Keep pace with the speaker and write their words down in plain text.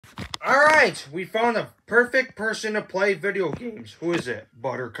Alright, we found a perfect person to play video games. Who is it?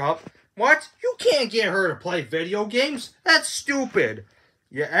 Buttercup. What? You can't get her to play video games? That's stupid.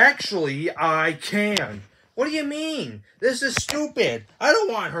 Yeah, actually, I can. What do you mean? This is stupid. I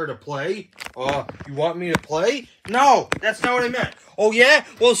don't want her to play. You want me to play? No, that's not what I meant. Oh, yeah?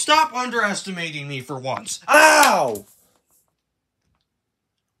 Well, stop underestimating me for once. Ow!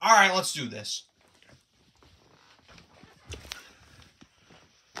 Alright, let's do this.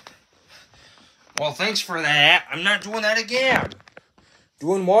 Well, thanks for that. I'm not doing that again.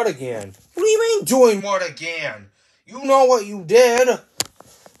 Doing what again? What do you mean, doing what again? You know what you did.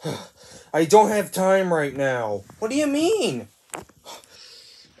 I don't have time right now. What do you mean?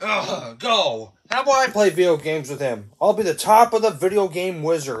 Go. How about I play video games with him? I'll be the top of the video game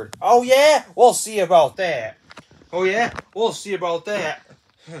wizard. Oh, yeah? We'll see about that. Oh, yeah? We'll see about that.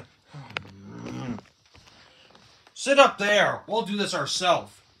 Sit up there. We'll do this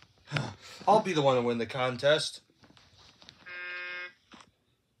ourselves. I'll be the one to win the contest.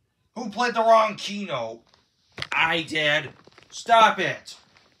 Who played the wrong keynote? I did. Stop it.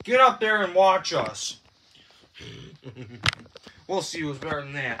 Get up there and watch us. We'll see who's better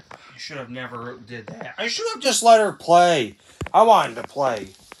than that. I should have never did that. I should have just let her play. I wanted to play.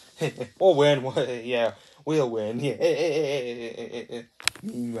 We'll win. Yeah, we'll win.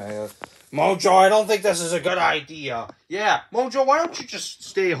 Mojo, I don't think this is a good idea. Yeah, Mojo, why don't you just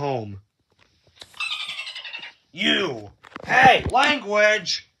stay home? You. Hey,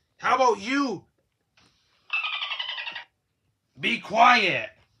 language. How about you? Be quiet.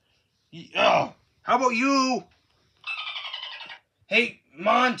 How about you? Hey,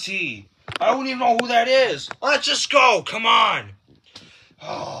 Monty. I don't even know who that is. Let's just go. Come on.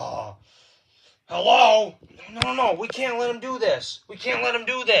 Oh. Hello? No. We can't let him do this. We can't let him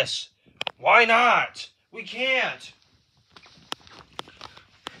do this. Why not? We can't.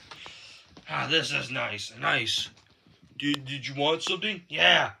 This is nice. Nice. Did you want something?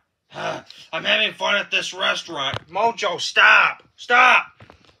 Yeah. I'm having fun at this restaurant. Mojo, stop. Stop.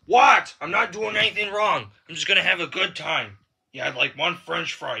 What? I'm not doing anything wrong. I'm just going to have a good time. Yeah, I'd like one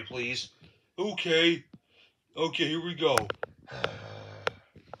French fry, please. Okay. Okay, here we go.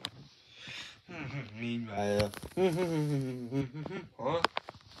 Meanwhile. Huh?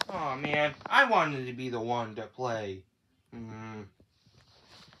 Oh, man. I wanted to be the one to play.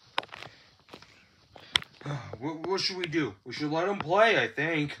 What should we do? We should let him play, I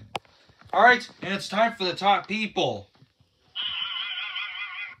think. Alright, and it's time for the top people.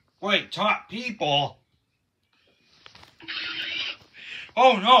 Wait, top people?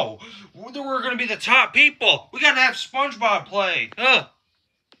 Oh, no. We're going to be the top people. We got to have SpongeBob play.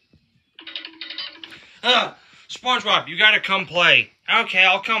 SpongeBob, you got to come play. Okay,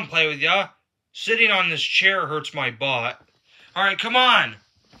 I'll come play with ya. Sitting on this chair hurts my butt. Alright, come on.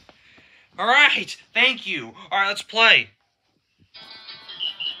 Alright, thank you. Alright, let's play.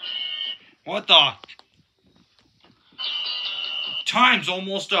 What the? Time's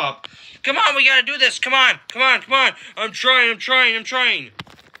almost up. Come on, we gotta do this. Come on. I'm trying.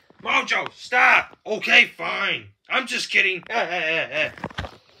 Mojo, stop. Okay, fine. I'm just kidding. Come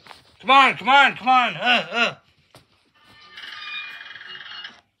on.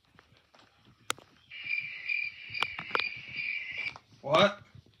 What?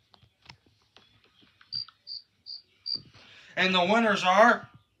 And the winners are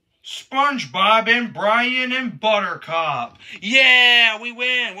SpongeBob and Brian and Buttercup. Yeah, we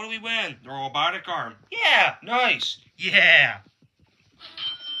win. What do we win? The robotic arm. Yeah, nice. Yeah,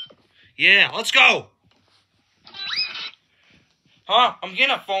 let's go. Huh? I'm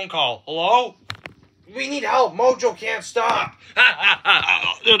getting a phone call. Hello? We need help. Mojo can't stop.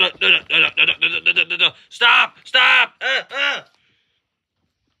 Stop.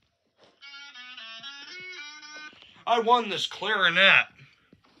 I won this clarinet.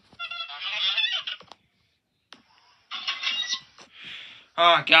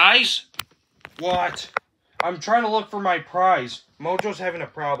 Guys? What? I'm trying to look for my prize. Mojo's having a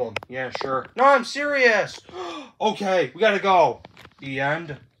problem. Yeah, sure. No, I'm serious. Okay, we gotta go. The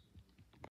end.